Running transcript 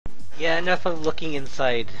Yeah, enough of looking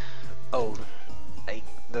inside. Oh,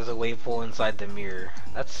 there's a wave pool inside the mirror.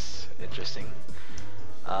 That's interesting.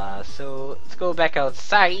 So let's go back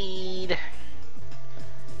outside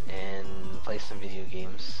and play some video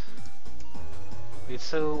games. Wait,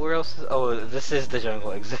 so where else is... Oh, this is the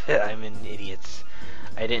jungle exhibit. I'm an idiot.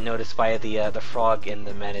 I didn't notice by the frog and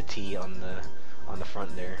the manatee on the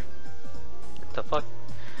front there. What the fuck?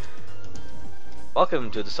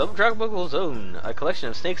 Welcome to the Subtropical Zone, a collection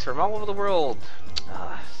of snakes from all over the world.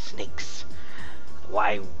 Snakes.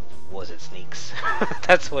 Why was it snakes?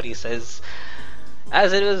 That's what he says.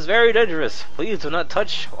 As it is very dangerous, please do not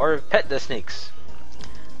touch or pet the snakes.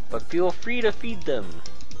 But feel free to feed them.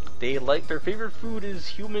 They like their favorite food is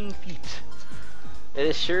human feet.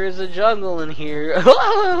 It sure is a jungle in here.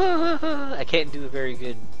 I can't do a very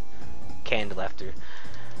good canned laughter.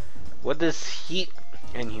 With this heat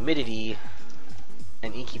and humidity,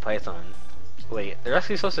 an inky python. Wait, they're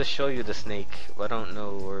actually supposed to show you the snake, but I don't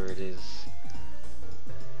know where it is.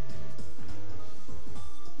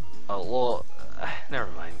 Oh, well, never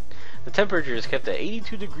mind. The temperature is kept at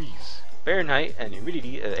 82 degrees Fahrenheit and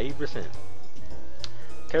humidity at 80%.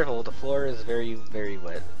 Careful, the floor is very, very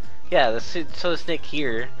wet. Yeah, so the snake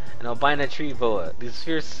here, an albino tree boa. These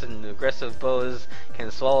fierce and aggressive boas can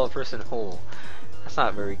swallow a person whole. That's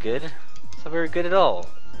not very good. It's not very good at all.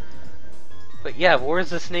 But yeah,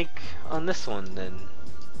 where's the snake on this one then?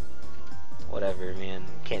 Whatever, man.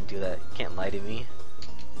 Can't do that. Can't lie to me.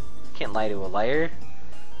 Can't lie to a liar.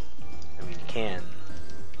 I mean, you can.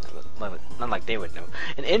 Not like they would know.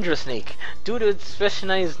 An Indra snake. Due to its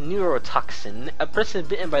specialized neurotoxin, a person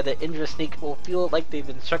bitten by the Indra snake will feel like they've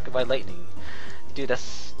been struck by lightning. Dude,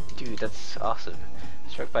 that's awesome.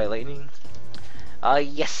 Struck by lightning?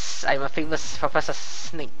 Yes, I'm a famous Professor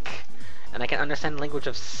Snake, and I can understand the language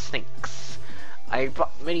of snakes. I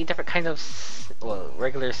brought many different kinds of,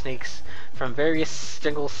 regular snakes from various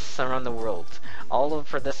jungles around the world, all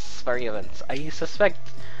for this very event. I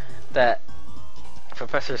suspect that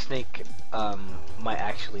Professor Snake might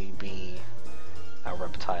actually be a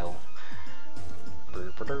reptile.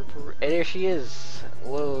 And there she is.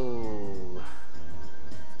 Whoa.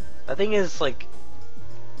 That thing is like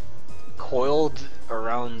coiled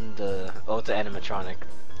around the... Oh, it's an animatronic.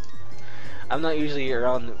 I'm not usually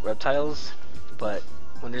around reptiles, but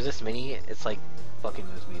when there's this many, it's like fucking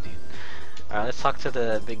moves me, dude. Alright, let's talk to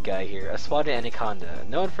the big guy here. A spotted anaconda.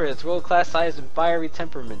 Known for its world-class size and fiery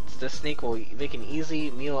temperaments, this snake will make an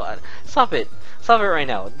easy meal out... Stop it! Stop it right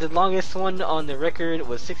now. The longest one on the record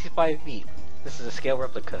was 65 feet. This is a scale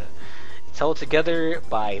replica. It's held together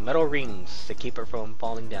by metal rings to keep it from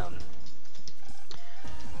falling down.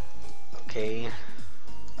 Okay.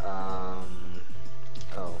 Oh.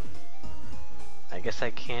 I guess I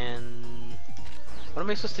can... What am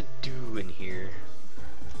I supposed to do in here?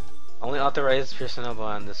 Only authorized personnel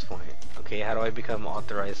beyond this point. Okay, how do I become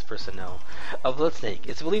authorized personnel? A blood snake.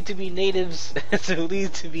 It's believed to be natives. It's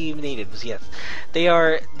believed to be natives, yes. They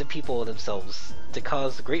are the people themselves to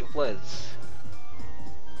cause great floods.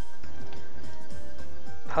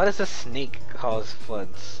 How does a snake cause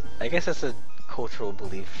floods? I guess that's a cultural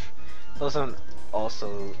belief. Those aren't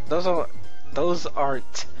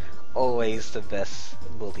always the best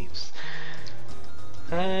beliefs.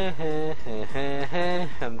 I'm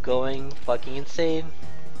going fucking insane.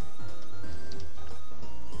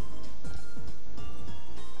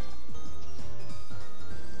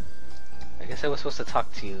 I guess I was supposed to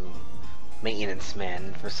talk to maintenance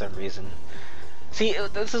man for some reason. See,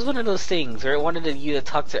 this is one of those things where I wanted you to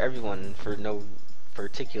talk to everyone for no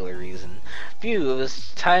particular reason. Phew, it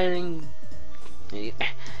was tiring.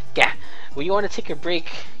 Yeah, when you want to take a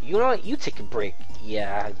break, you know what? You take a break.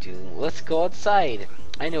 Yeah, I do. Let's go outside.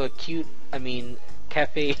 I know a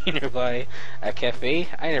cafe nearby. A cafe?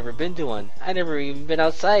 I never been to one. I never even been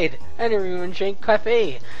outside. I never even drank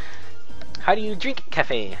cafe. How do you drink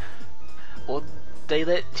cafe? Well, they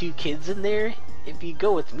let 2 kids in there? If you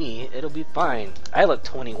go with me, it'll be fine. I look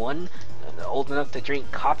 21, and old enough to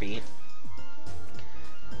drink coffee.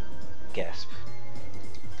 Gasp.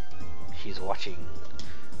 She's watching.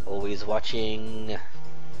 Always watching.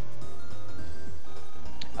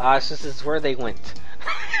 So this is where they went.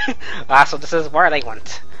 So this is where they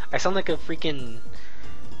went. I sound like a freaking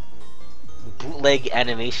bootleg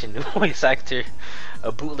animation voice actor.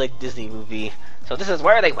 A bootleg Disney movie. So this is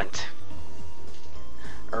where they went.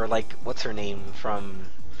 Or like, what's her name from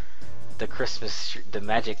the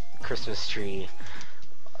magic Christmas tree?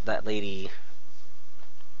 That lady.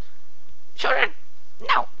 Children!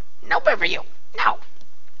 No! No bed for you! No!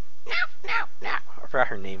 No! No! No! I forgot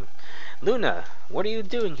her name. Luna, what are you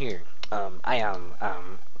doing here?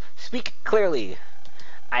 Speak clearly.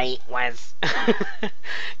 I was.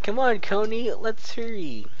 Come on, Coney, let's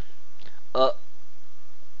hurry. Uh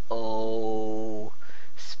oh.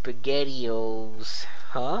 SpaghettiOs.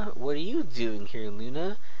 Huh? What are you doing here,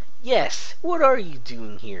 Luna? Yes, what are you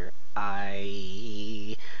doing here?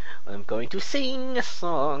 I'm going to sing a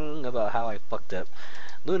song about how I fucked up.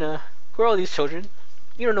 Luna, who are all these children?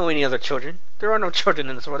 You don't know any other children. There are no children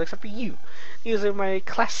in this world except for you. These are my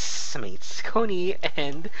classmates, Coney,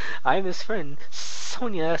 and I'm his friend,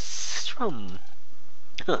 Sonia Strum.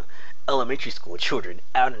 Huh. Elementary school children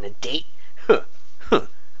out on a date? Huh. Huh.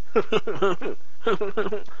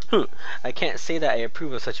 I can't say that I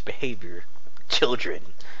approve of such behavior. Children.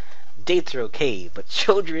 Dates are okay, but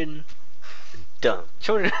children are dumb.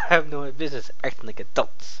 Children have no business acting like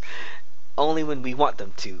adults. Only when we want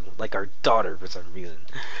them to, like our daughter for some reason.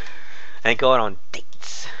 And go out on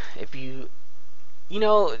dates. If you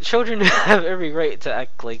know, children have every right to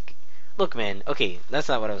act like... Look, man, okay, that's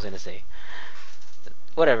not what I was gonna say.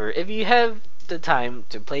 Whatever, if you have the time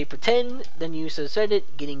to play pretend, then you should start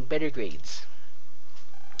it getting better grades.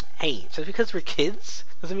 Hey, just because we're kids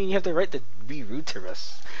doesn't mean you have the right to be rude to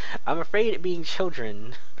us. I'm afraid being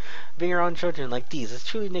around children like these is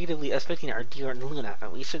truly negatively affecting our dear Luna.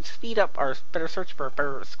 We should speed up our better search for a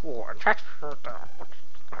better school and transfer.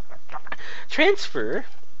 Transfer?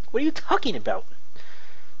 What are you talking about?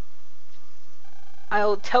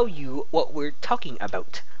 I'll tell you what we're talking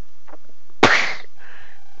about.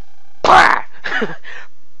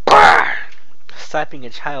 Slapping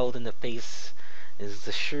a child in the face is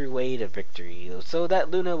the sure way to victory, so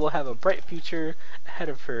that Luna will have a bright future ahead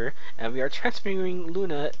of her, and we are transferring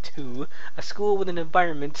Luna to a school with an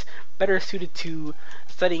environment better suited to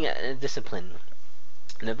studying and discipline.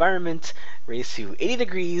 An environment raised to 80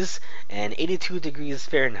 degrees and 82 degrees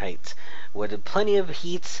Fahrenheit, with plenty of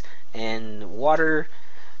heat and water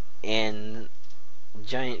and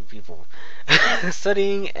giant people.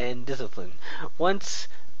 Studying and discipline. Once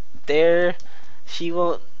there, she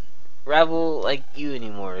won't rabble like you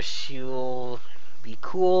anymore. She will be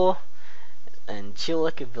cool and chill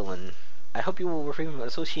like a villain. I hope you will refrain from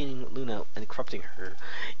associating Luna and corrupting her.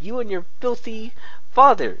 You and your filthy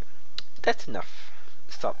father. That's enough.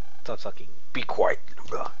 Stop talking. Be quiet,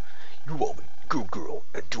 Luna. You always good girl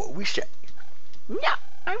and do what we say. No,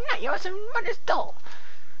 I'm not yours. I'm mother's doll.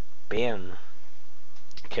 Bam.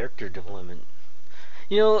 Character development.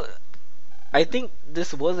 You know, I think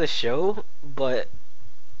this was a show, but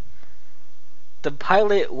the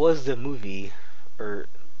pilot was the movie, or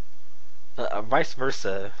vice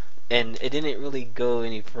versa, and it didn't really go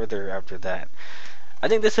any further after that. I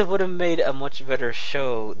think this would have made a much better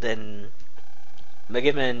show than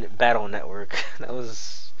MegaMan Battle Network. That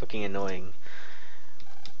was fucking annoying.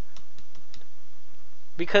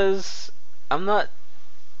 Because I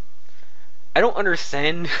don't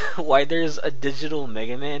understand why there's a digital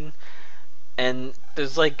MegaMan and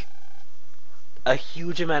there's like a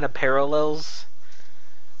huge amount of parallels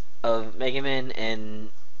of MegaMan and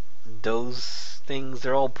those things.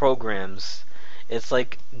 They're all programs. It's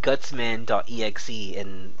like gutsman.exe,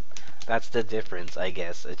 and that's the difference, I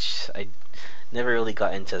guess. I never really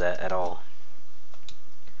got into that at all.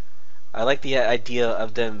 I like the idea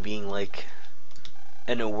of them being like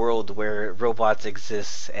in a world where robots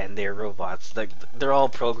exist and they're robots. Like, they're all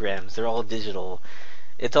programs. They're all digital.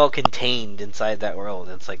 It's all contained inside that world.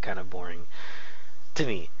 It's like kind of boring to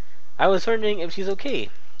me. I was wondering if she's okay.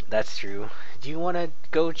 That's true. Do you want to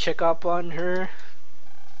go check up on her?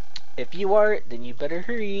 If you are, then you better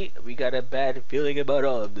hurry. We got a bad feeling about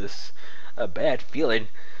all of this. A bad feeling?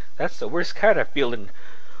 That's the worst kind of feeling.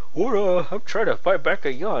 Or, I'm trying to fight back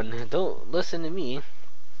a yawn. Don't listen to me.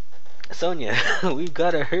 Sonia, we've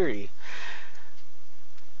got to hurry.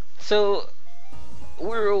 So,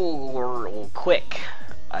 we're quick.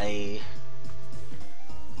 I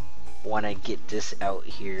want to get this out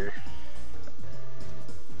here.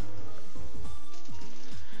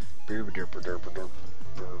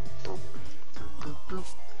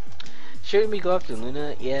 Shouldn't we go after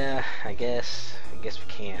Luna? Yeah, I guess we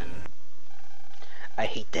can. I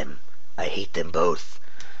hate them. I hate them both.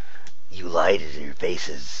 You lied to their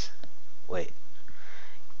faces. Wait.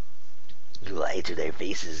 You lied to their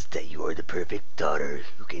faces that you are the perfect daughter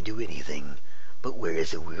who can do anything. But where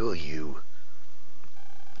is the real you?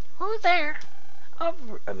 Who's there?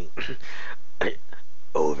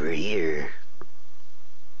 Over here.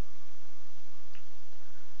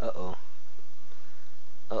 Uh-oh.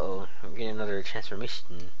 Uh-oh. I'm getting another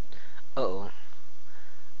transformation. Uh-oh.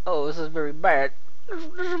 Oh, this is very bad.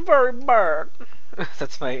 This is very bad.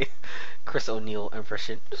 That's my Chris O'Neill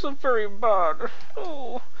impression. This is very bad.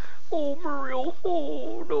 Oh, Muriel.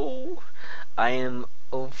 Oh, no. I am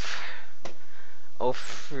Ophiu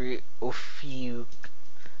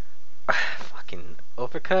fucking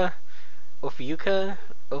Ophiuka Ophiuka.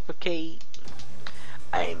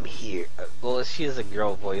 I'm here. Well, she has a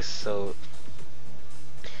girl voice, so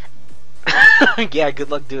yeah.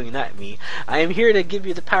 Good luck doing that, me. I am here to give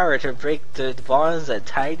you the power to break the bonds that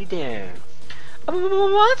tie you down. I'm a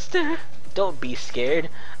monster. Don't be scared.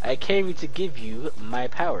 I came to give you my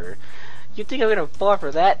power. You think I'm gonna fall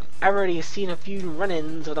for that? I've already seen a few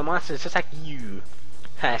run-ins with the monsters just like you.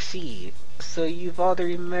 I see. So you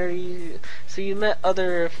met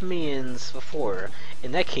other familians before.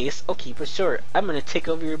 In that case, I'll keep it short. I'm gonna take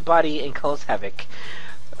over your body and cause havoc.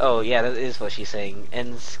 Oh yeah, that is what she's saying.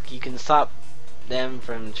 And you can stop them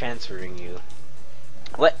from transferring you.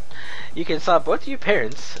 What? You can stop both of your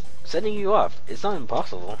parents sending you off. It's not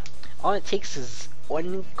impossible. All it takes is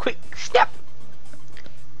one quick step.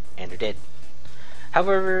 And they're dead.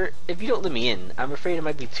 However, if you don't let me in, I'm afraid it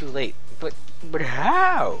might be too late. But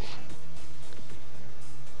how?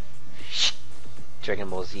 Shh. Dragon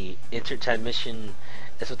Ball Z Intertime Mission,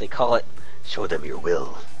 that's what they call it. Show them your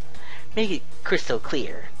will. Make it crystal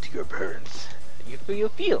clear to your parents. You'll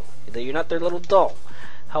feel that you're not their little doll.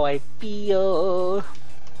 How I feel.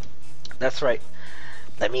 That's right.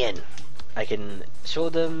 Let me in. I can show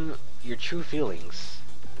them your true feelings.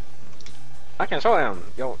 I can show them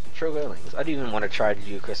your true feelings. I don't even want to try to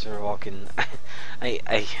do Christopher Walken.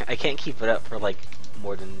 I can't keep it up for like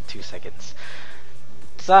more than 2 seconds.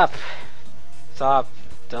 Stop. Stop.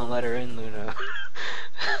 Don't let her in, Luna.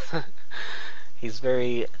 He's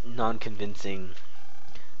very non-convincing.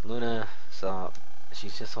 Luna, stop. She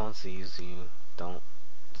just wants to use you. Don't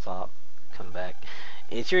stop. Come back.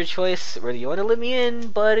 It's your choice whether you want to let me in,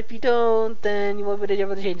 but if you don't, then you won't be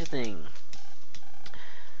able to change a thing.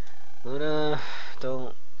 Luna,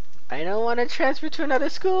 don't. I don't want to transfer to another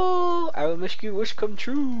school. I will make your wish come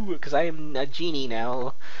true, because I am a genie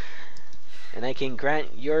now, and I can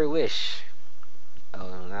grant your wish.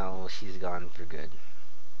 Oh, now she's gone for good.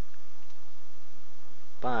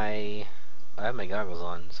 Bye. I have my goggles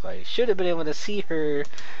on, so I should have been able to see her,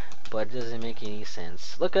 but it doesn't make any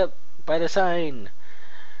sense. Look up by the sign.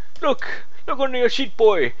 Look under your sheet,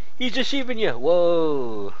 boy. He's deceiving you.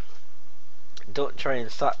 Whoa. Don't try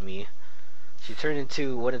and stop me. She turned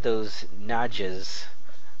into one of those Najas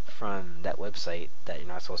from that website that you're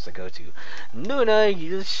not supposed to go to.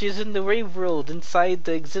 Luna, she's in the rave world inside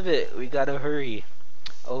the exhibit. We gotta hurry.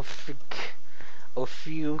 Ophiuka,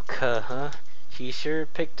 huh? She sure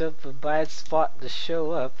picked up a bad spot to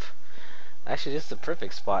show up. Actually, this is the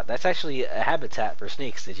perfect spot. That's actually a habitat for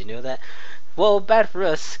snakes. Did you know that? Well, bad for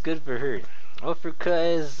us, good for her.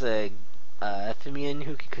 Ophiuka is a Ephemian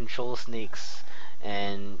who can control snakes.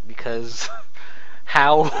 And because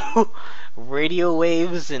how radio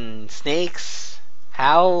waves and snakes,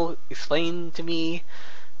 how? Explain to me,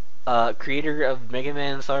 creator of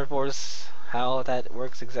MegaMan StarForce, how that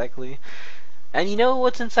works exactly. And you know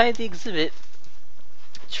what's inside the exhibit?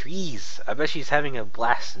 Trees. I bet she's having a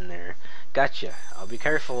blast in there. Gotcha. I'll be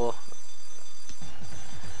careful.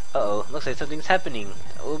 Uh-oh, looks like something's happening.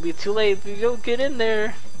 It will be too late if you don't get in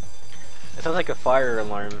there. It sounds like a fire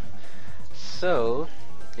alarm. So,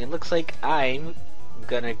 it looks like I'm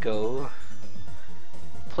gonna go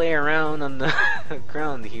play around on the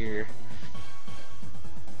ground here.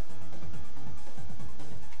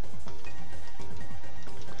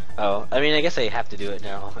 Oh, I mean, I guess I have to do it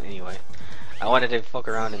now anyway. I wanted to fuck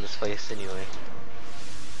around in this place anyway.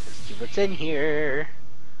 Let's see what's in here.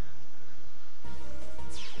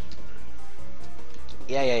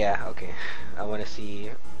 Yeah, okay. I want to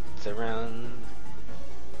see what's around.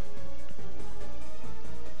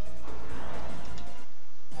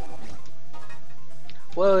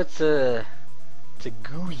 Well, it's a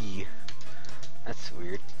GUI. That's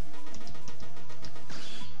weird.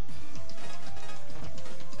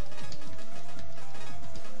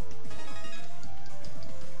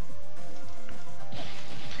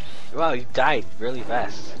 Wow, you died really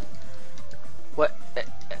fast. What?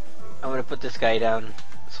 I'm gonna put this guy down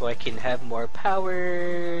so I can have more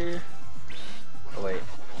power. Oh wait.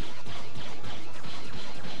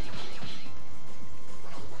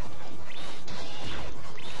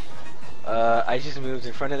 I just moved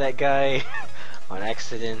in front of that guy on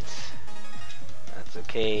accident. That's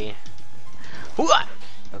okay. Hooah!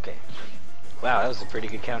 Okay. Wow, that was a pretty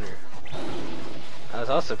good counter. That was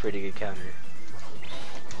also a pretty good counter.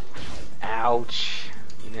 Ouch.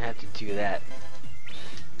 You didn't have to do that.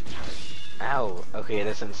 Ow. Okay, that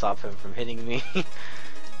doesn't stop him from hitting me.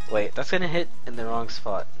 Wait, that's gonna hit in the wrong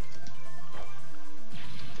spot.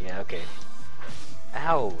 Yeah, okay.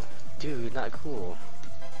 Ow. Dude, not cool.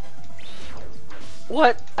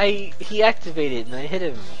 What? He activated and I hit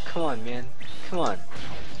him. Come on, man. Come on.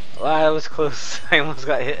 Well, I was close. I almost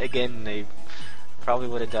got hit again and I probably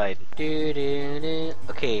would have died.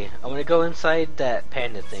 Okay, I'm gonna go inside that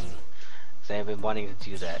panda thing. Cause I've been wanting to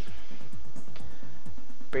do that.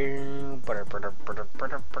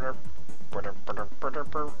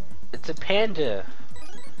 It's a panda.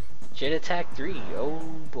 Jet Attack 3. Oh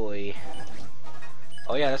boy.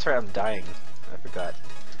 Oh yeah, that's right, I'm dying. I forgot.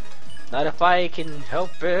 Not if I can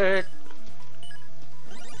help it.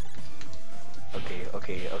 Okay.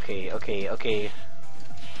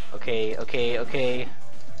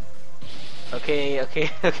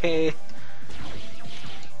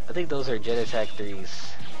 I think those are Jet Attack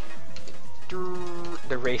 3s.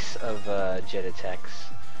 The race of jet attacks.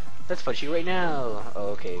 Let's punch you right now. Oh,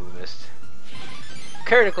 okay, we missed.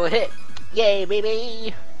 Critical hit! Yay,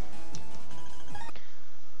 baby!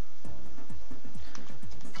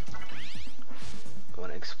 I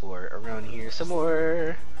want to explore around here some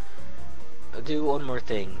more. I'll do one more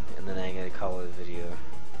thing, and then I gotta call it a video.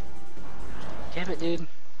 Damn it, dude.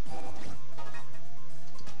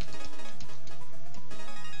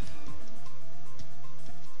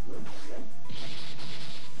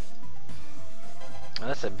 Oh,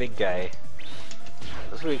 that's a big guy.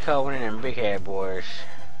 That's what we call one of them big head boys.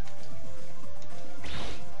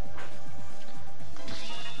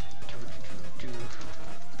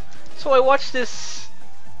 So I watched this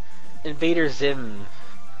Invader Zim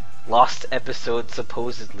Lost episode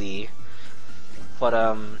supposedly, but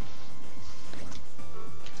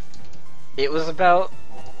it was about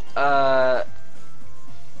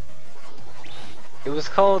it was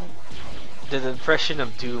called The Depression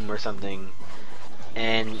of Doom or something.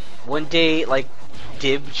 And one day, like,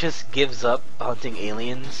 Dib just gives up hunting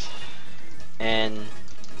aliens, and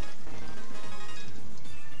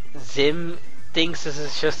Zim thinks this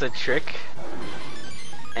is just a trick,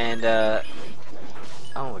 and oh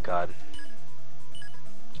my god.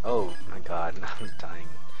 Oh my god, I'm dying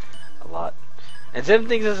a lot. And Zim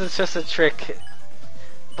thinks this is just a trick,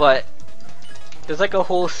 but there's like a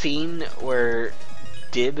whole scene where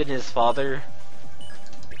Dib and his father,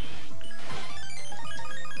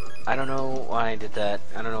 I don't know why I did that.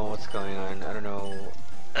 I don't know what's going on. I don't know.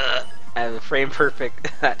 I have a frame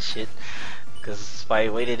perfect that shit. Because if I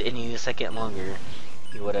waited any second longer,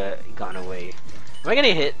 he would have gone away. Am I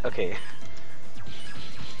gonna hit? Okay.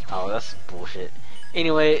 Oh, that's bullshit.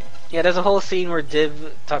 Anyway, yeah, there's a whole scene where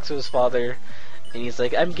Div talks to his father, and he's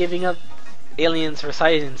like, "I'm giving up aliens for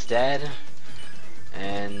science, Dad."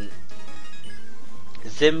 And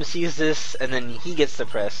Zim sees this, and then he gets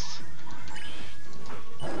depressed.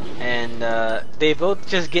 And they both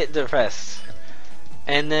just get depressed,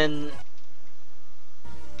 and then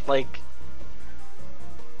like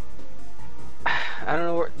I don't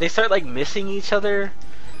know, they start like missing each other,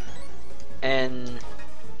 and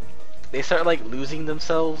they start like losing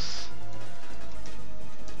themselves,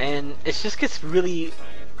 and it just gets really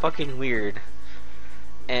fucking weird.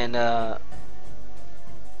 And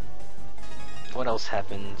what else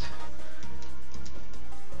happened?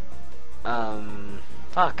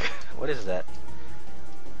 Fuck, what is that?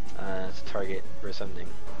 It's a target or something.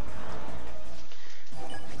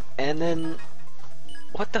 And then,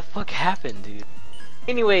 what the fuck happened, dude?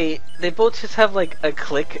 Anyway, they both just have like a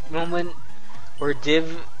click moment where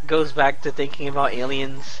Div goes back to thinking about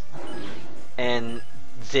aliens, and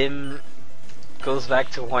Zim goes back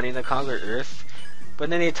to wanting to conquer Earth. But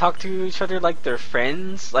then they talk to each other like they're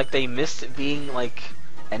friends, like they missed being like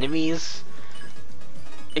enemies.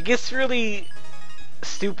 It gets really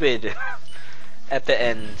stupid at the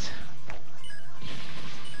end.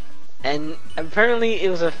 And apparently it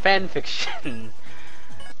was a fan fiction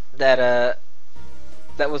that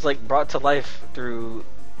that was like brought to life through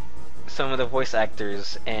some of the voice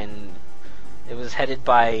actors, and it was headed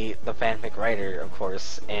by the fanfic writer, of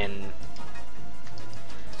course, and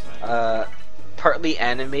partly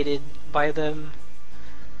animated by them.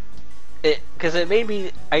 Because it made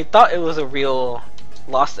me, I thought it was a real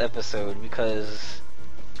Lost episode, because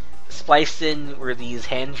spliced in were these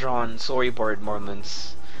hand-drawn storyboard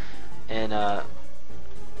moments, and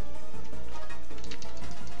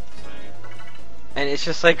it's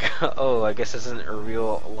just like, oh, I guess this isn't a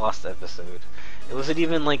real Lost episode. It wasn't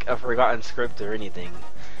even like a forgotten script or anything.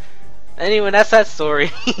 Anyway, that's that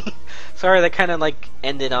story. Sorry, that kind of like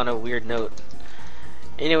ended on a weird note.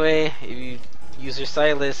 Anyway, if you use your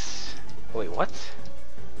stylus... Wait, what?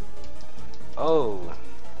 Oh,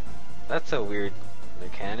 that's a weird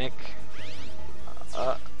mechanic.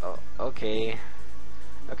 Okay.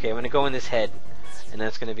 Okay, I'm gonna go in this head, and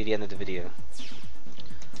that's gonna be the end of the video.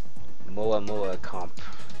 Moa comp.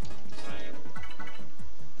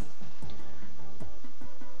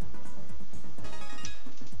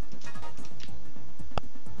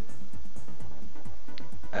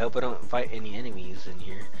 hope I don't fight any enemies in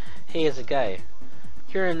here. Hey, it's a guy.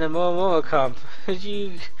 You're in the Momoa comp. Did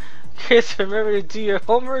you guys remember to do your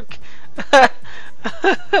homework?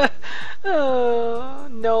 Oh,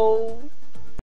 no.